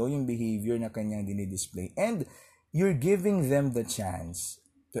 obvious sa'yo yung behavior na kanyang dinidisplay, and you're giving them the chance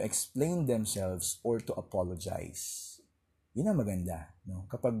to explain themselves or to apologize. Yun ang maganda. No?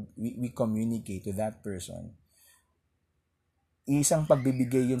 Kapag we communicate to that person, isang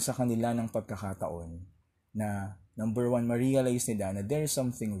pagbibigay yun sa kanila ng pagkakataon na, number 1, ma-realize nila na there's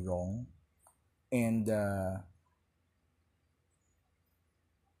something wrong, and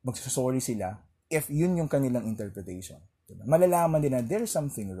magsasorry sila if yun yung kanilang interpretation. Diba? Malalaman din na there's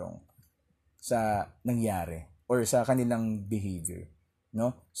something wrong sa nangyari or sa kanilang behavior.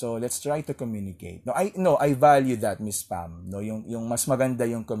 No? So let's try to communicate. I value that, Miss Pam. No, yung mas maganda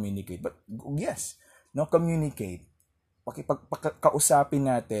yung communicate. But yes, no, communicate. Kausapin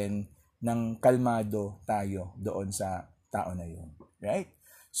natin ng kalmado tayo doon sa tao na yun. Right?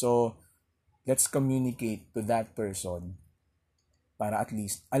 So let's communicate to that person para at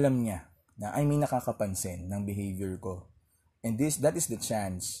least alam niya na may nakakapansin ng behavior ko. And that is the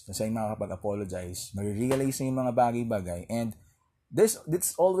chance na siya makakapag-apologize, marirealize na yung mga bagay-bagay, and that's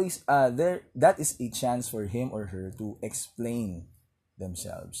always that is a chance for him or her to explain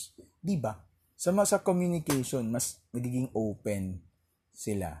themselves. Diba? Sa communication, mas nagiging open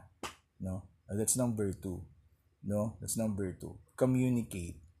sila. No? That's number 2. No? That's number 2.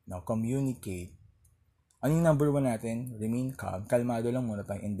 Communicate. Now, communicate. Ano yung number 1 natin? Remain calm. Kalmado lang muna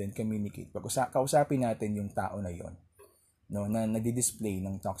tayo and then communicate. Kausapin natin yung tao na yon, no, na nadi-display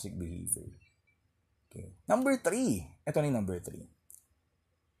ng toxic behavior. Okay. Number 3. Ito na yung number 3.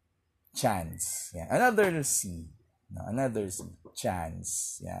 chance. Yan. Another C. No, another C.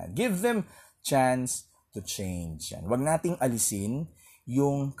 Chance. Yan. Give them chance to change. Yan. Huwag nating alisin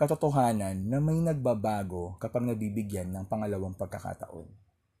yung katotohanan na may nagbabago kapag nabibigyan ng pangalawang pagkakataon.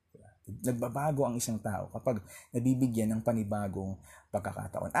 Nagbabago ang isang tao kapag nabibigyan ng panibagong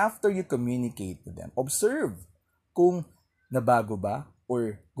pagkakataon. After you communicate to them, observe kung nabago ba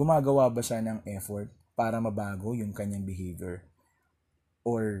or gumagawa ba siya ng effort para mabago yung kanyang behavior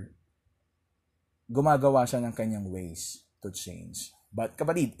or gumagawa siya ng kanyang ways to change. But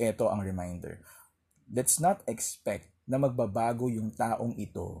kapatid, eto ang reminder. Let's not expect na magbabago yung taong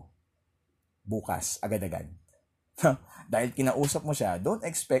ito bukas, agad-agad. Dahil kinausap mo siya, don't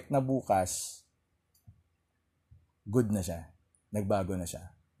expect na bukas good na siya. Nagbago na siya.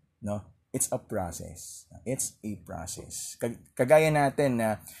 No? It's a process. It's a process. Kagaya natin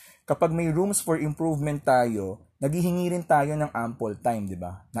na kapag may rooms for improvement tayo, naghihingi rin tayo ng ample time, di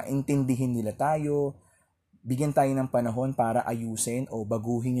ba? Naintindihin nila tayo, bigyan tayo ng panahon para ayusin o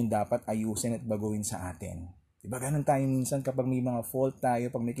baguhin yung dapat ayusin at baguhin sa atin. Diba ganun tayo minsan kapag may mga fault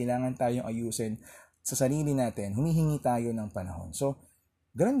tayo, pag may kailangan tayong ayusin sa sarili natin, humihingi tayo ng panahon. So,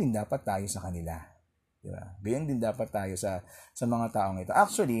 ganun din dapat tayo sa kanila. Diba? Ganun din dapat tayo sa mga taong ito.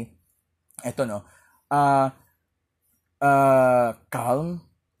 Actually, eto no, calm,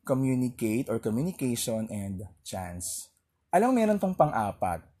 communicate or communication and chance. Alam mo, meron tong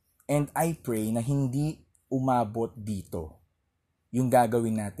pang-apat. And I pray na hindi umabot dito yung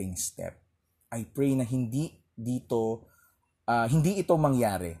gagawin nating step. I pray na hindi ito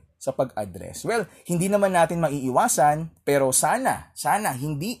mangyari sa pag-address. Well, hindi naman natin maiiwasan, pero sana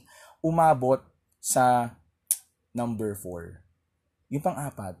hindi umabot sa number 4. Yung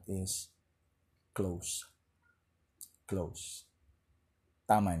pang-apat is close. Close.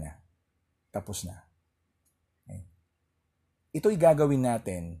 Tama na. Tapos na. Okay. Ito'y gagawin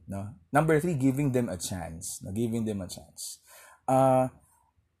natin. No? Number 3, giving them a chance. No? Giving them a chance.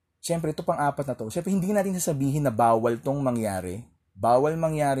 Siyempre, ito pang-apat na to. Siyempre, hindi natin sasabihin na bawal tong mangyari. Bawal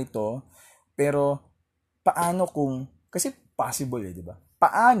mangyari to. Pero, paano kung, kasi possible di ba?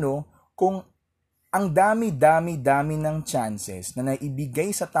 Paano kung ang dami ng chances na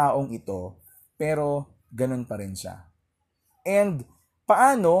naibigay sa taong ito, pero ganun pa rin siya. And,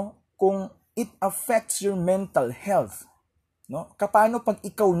 paano kung it affects your mental health? No? Paano pag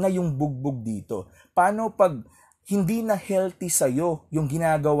ikaw na yung bugbog dito? Paano pag hindi na healthy sa'yo yung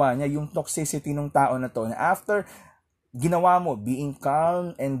ginagawa niya, yung toxicity ng tao na to, na after ginawa mo, being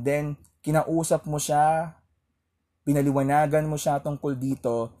calm, and then kinausap mo siya, pinaliwanagan mo siya tungkol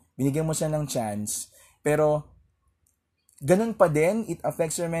dito, binigyan mo siya ng chance, pero ganun pa din, it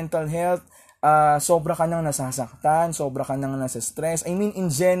affects your mental health, sobra ka nang nasasaktan, sobra ka nang nasa-stress. I mean, in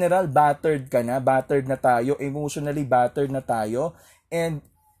general, battered na tayo, emotionally battered na tayo, and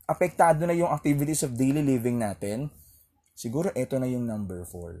apektado na yung activities of daily living natin. Siguro, ito na yung number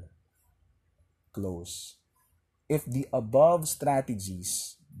 4. Close. If the above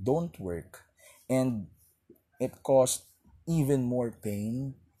strategies don't work, and it caused even more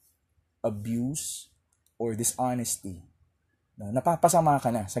pain, abuse, or dishonesty, napapasama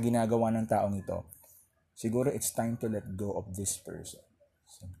ka na sa ginagawa ng taong ito, siguro it's time to let go of this person.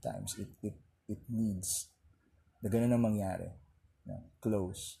 Sometimes it needs na gano'n ang mangyari.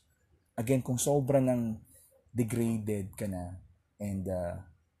 Close. Again, kung sobra ng degraded ka na and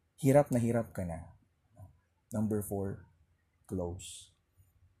hirap ka na, number 4, close.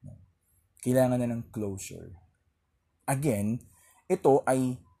 Kailangan na ng closure. Again, ito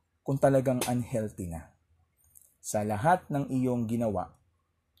ay kung talagang unhealthy na. Sa lahat ng iyong ginawa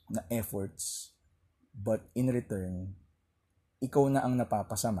na efforts, but in return, ikaw na ang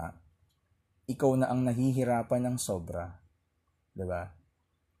napapasama, ikaw na ang nahihirapan ng sobra, diba?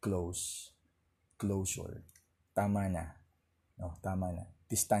 Closure. Tama na. No, tama na.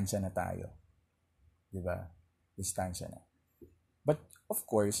 Distansya na tayo. Diba? Distansya na. But, of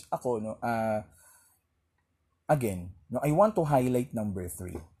course, ako, again, I want to highlight number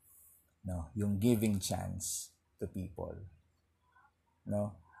 3. Yung giving chance to people.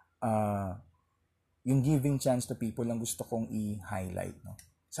 Yung giving chance to people lang gusto kong i-highlight.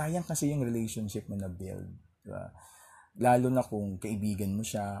 Sayang kasi yung relationship mo na build. Diba? Lalo na kung kaibigan mo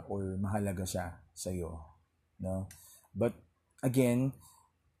siya or mahalaga siya sa'yo. But again,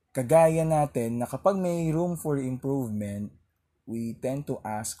 kagaya natin na kapag may room for improvement, we tend to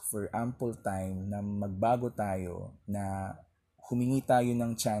ask for ample time na magbago tayo, na humingi tayo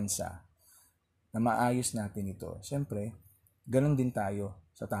ng tsansa na maayos natin ito. Siyempre, ganun din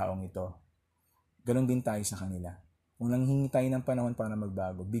tayo sa taong ito. Ganun din tayo sa kanila. Kung nanghingi tayo ng panahon para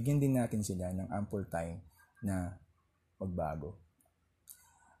magbago, bigyan din natin sila ng ample time na magbago.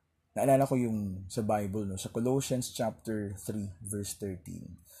 Naalala ko yung sa Bible, no, sa Colossians chapter 3 verse 13.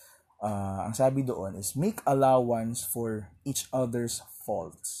 Ang sabi doon is make allowance for each other's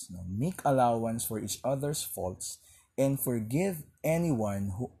faults. No? Make allowance for each other's faults and forgive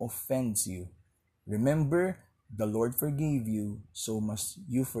anyone who offends you. Remember, the Lord forgave you, so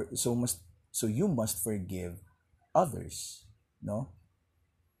you must forgive others, no?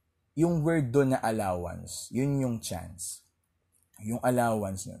 Yung word doon na allowance, yun yung chance. Yung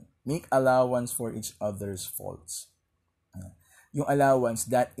allowance nun. Make allowance for each other's faults. Yung allowance,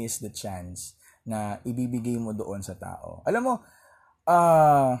 that is the chance na ibibigay mo doon sa tao. Alam mo,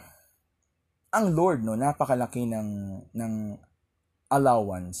 ang Lord, no, napakalaki ng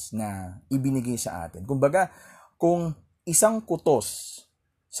allowance na ibinigay sa atin. Kumbaga, kung isang kutos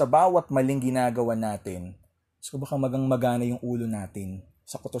sa bawat maling ginagawa natin, so baka magana yung ulo natin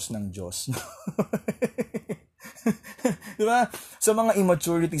sa kutos ng Diyos. Diba? Sa mga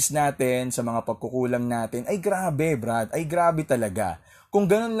immaturities natin, sa mga pagkukulang natin, ay grabe, Brad. Ay grabe talaga. Kung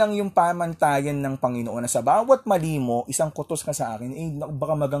ganun lang yung pamantayan ng Panginoon na sa bawat mali mo, isang kutos ka sa akin,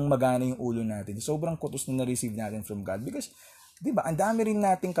 baka magana yung ulo natin. Sobrang kutos na na-receive natin from God. Because, diba, ang dami rin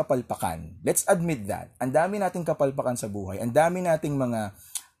nating kapalpakan. Let's admit that. Ang dami nating kapalpakan sa buhay. Ang dami nating mga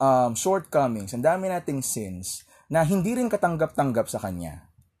shortcomings. Ang dami nating sins na hindi rin katanggap-tanggap sa Kanya.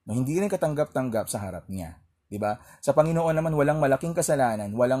 No, hindi rin katanggap-tanggap sa harap Niya. Diba? Sa Panginoon naman, walang malaking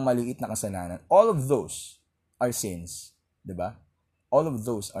kasalanan, walang maliit na kasalanan. All of those are sins. Diba? All of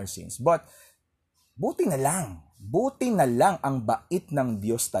those are sins. But, buti na lang ang bait ng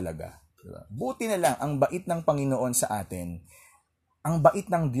Diyos talaga. Diba? Buti na lang ang bait ng Panginoon sa atin. Ang bait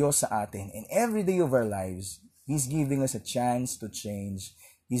ng Diyos sa atin. In every day of our lives, He's giving us a chance to change.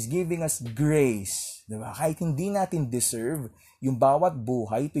 He's giving us grace. Diba? Kahit hindi natin deserve yung bawat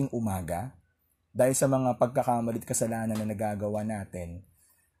buhay tuwing umaga, dahil sa mga pagkakamali at kasalanan na nagagawa natin,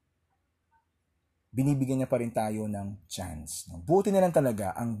 binibigyan niya pa rin tayo ng chance. Buti na lang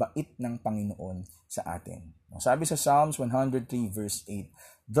talaga ang bait ng Panginoon sa atin. Sabi sa Psalms 103 verse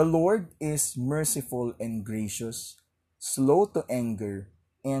 8, the Lord is merciful and gracious, slow to anger,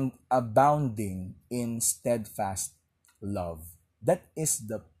 and abounding in steadfast love. That is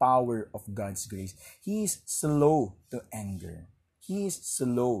the power of God's grace. He is slow to anger. He is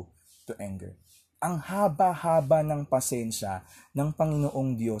slow to anger. Ang haba-haba ng pasensya ng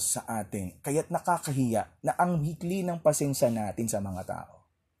Panginoong Diyos sa atin. Kaya't nakakahiya na ang hikli ng pasensya natin sa mga tao.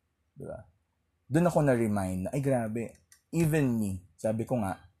 Diba? Doon ako na-remind na, ay grabe, even me, sabi ko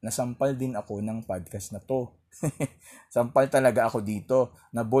nga, nasampal din ako ng podcast na to. Sampal talaga ako dito.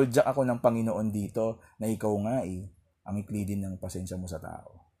 Naboldyak ako ng Panginoon dito na ikaw nga ang hikli din ng pasensya mo sa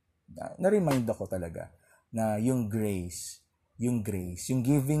tao. Na-remind ako talaga na yung grace, yung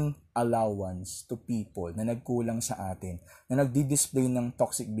giving allowance to people na nagkulang sa atin, na nagdi-display ng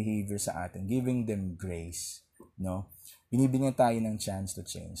toxic behavior sa atin, giving them grace, no? Binibigyan tayo ng chance to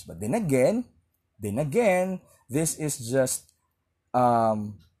change. But then again, this is just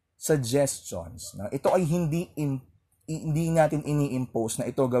suggestions. No? Ito ay hindi natin ini-impose na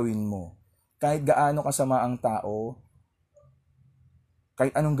ito gawin mo. Kahit gaano kasama ang tao,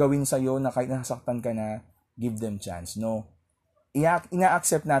 kahit anong gawin sa'yo na kahit nasaktan ka na, give them chance. No?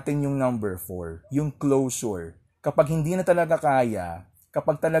 Ina-accept natin yung number 4, yung closure. Kapag hindi na talaga kaya,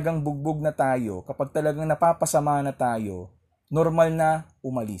 kapag talagang bugbog na tayo, kapag talagang napapasama na tayo, normal na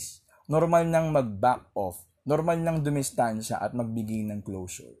umalis. Normal nang mag-back off. Normal nang dumistansya at magbigay ng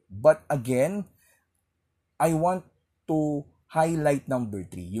closure. But again, I want to highlight number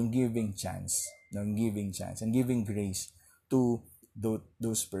 3, yung giving chance. Yung giving chance and giving grace to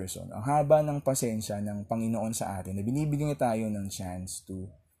those person. Ang haba ng pasensya ng Panginoon sa atin na binibigyan niya tayo ng chance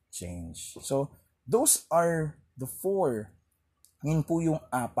to change. So, those are the 4. Yun po yung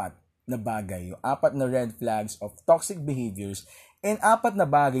 4 na bagay, yung 4 na red flags of toxic behaviors and 4 na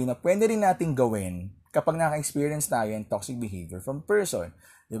bagay na pwede rin nating gawin kapag naka-experience tayo ng toxic behavior from person.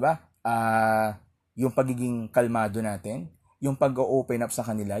 Diba? Yung pagiging kalmado natin, yung pag-open up sa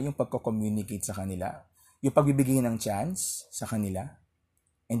kanila, yung pagko-communicate sa kanila, yung pagbibigay ng chance sa kanila.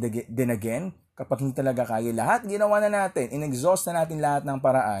 And then again, kapag hindi talaga kaya, lahat ginawa na natin, in-exhaust na natin lahat ng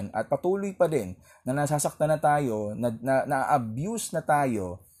paraan at patuloy pa din na nasasaktan na tayo, na-abuse na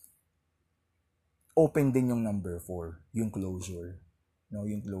tayo, open din yung number 4, yung closure. No,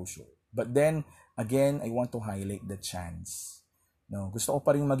 yung closure. But then, again, I want to highlight the chance. No, gusto ko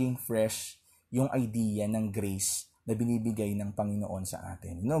pa rin maging fresh yung idea ng grace na binibigay ng Panginoon sa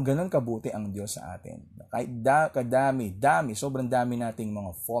atin. No, ganun kabuti ang Diyos sa atin. Kahit sobrang dami nating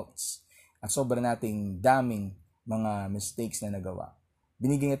mga faults at sobrang nating daming mga mistakes na nagawa.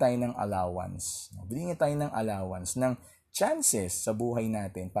 Binigyan niya tayo ng allowance. Binigyan niya tayo ng allowance ng chances sa buhay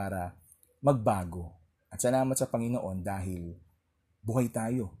natin para magbago. At salamat sa Panginoon dahil buhay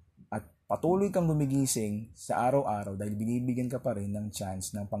tayo. At patuloy kang gumigising sa araw-araw dahil binibigyan ka pa rin ng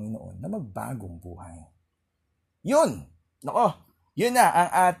chance ng Panginoon na magbagong buhay. Yun! Nako, yun na ang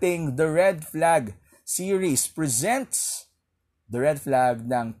ating The Red Flag series presents The Red Flag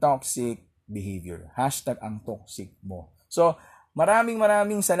ng Toxic Behavior. Hashtag ang toxic mo. So,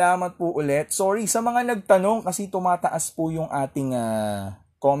 maraming salamat po ulit. Sorry sa mga nagtanong kasi tumataas po yung ating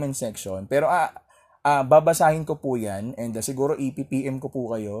comment section. Pero babasahin ko po yan and siguro i-PM ko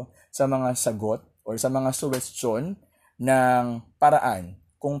po kayo sa mga sagot or sa mga suggestion ng paraan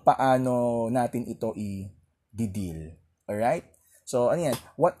kung paano natin ito i-deal. Alright? So, ano yan?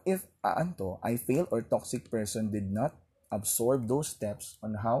 What if I fail or toxic person did not absorb those steps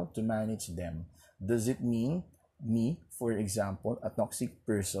on how to manage them? Does it mean me, for example, a toxic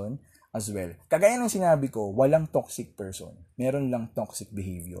person as well? Kagaya ng sinabi ko, walang toxic person. Meron lang toxic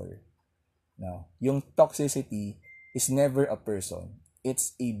behavior. Now, yung toxicity is never a person.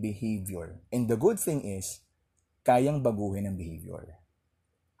 It's a behavior. And the good thing is, kayang baguhin ang behavior.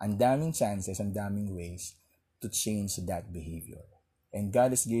 Ang daming chances, ang daming ways to change that behavior. And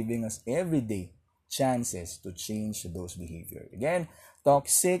God is giving us every day chances to change those behavior. Again,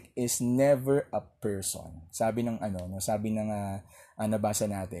 toxic is never a person. Sabi ng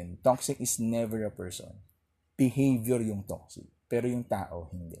nabasa natin, toxic is never a person. Behavior yung toxic, pero yung tao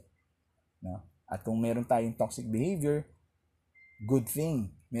hindi. No? At kung meron tayong toxic behavior, good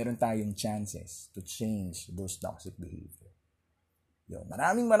thing, meron tayong chances to change those toxic behavior. Yo,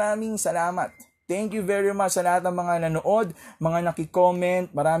 maraming salamat. Thank you very much sa lahat ng mga nanood, mga nakicomment.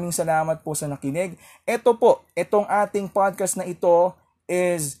 Maraming salamat po sa nakinig. Ito po, itong ating podcast na ito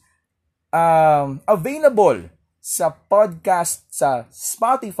is available sa podcast sa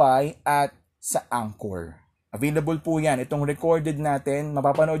Spotify at sa Anchor. Available po yan. Itong recorded natin,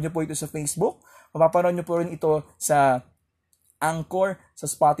 mapapanood nyo po ito sa Facebook. Mapapanood nyo po rin ito sa Anchor, sa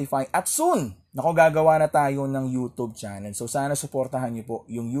Spotify. At soon, gagawa na tayo ng YouTube channel. So sana suportahan niyo po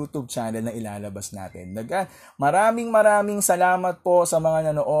yung YouTube channel na ilalabas natin. Maraming salamat po sa mga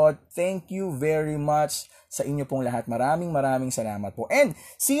nanood. Thank you very much sa inyo pong lahat. Maraming salamat po. And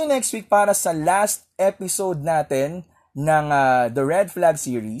see you next week para sa last episode natin ng The Red Flag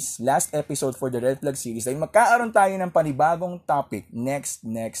series. Last episode for The Red Flag series. Dahil magkaaroon tayo ng panibagong topic next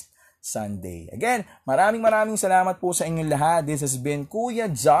Sunday. Again, maraming salamat po sa inyong lahat. This has been Kuya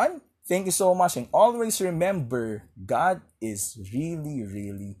John. Thank you so much and always remember, God is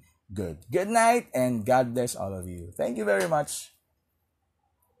really good. Good night and God bless all of you. Thank you very much.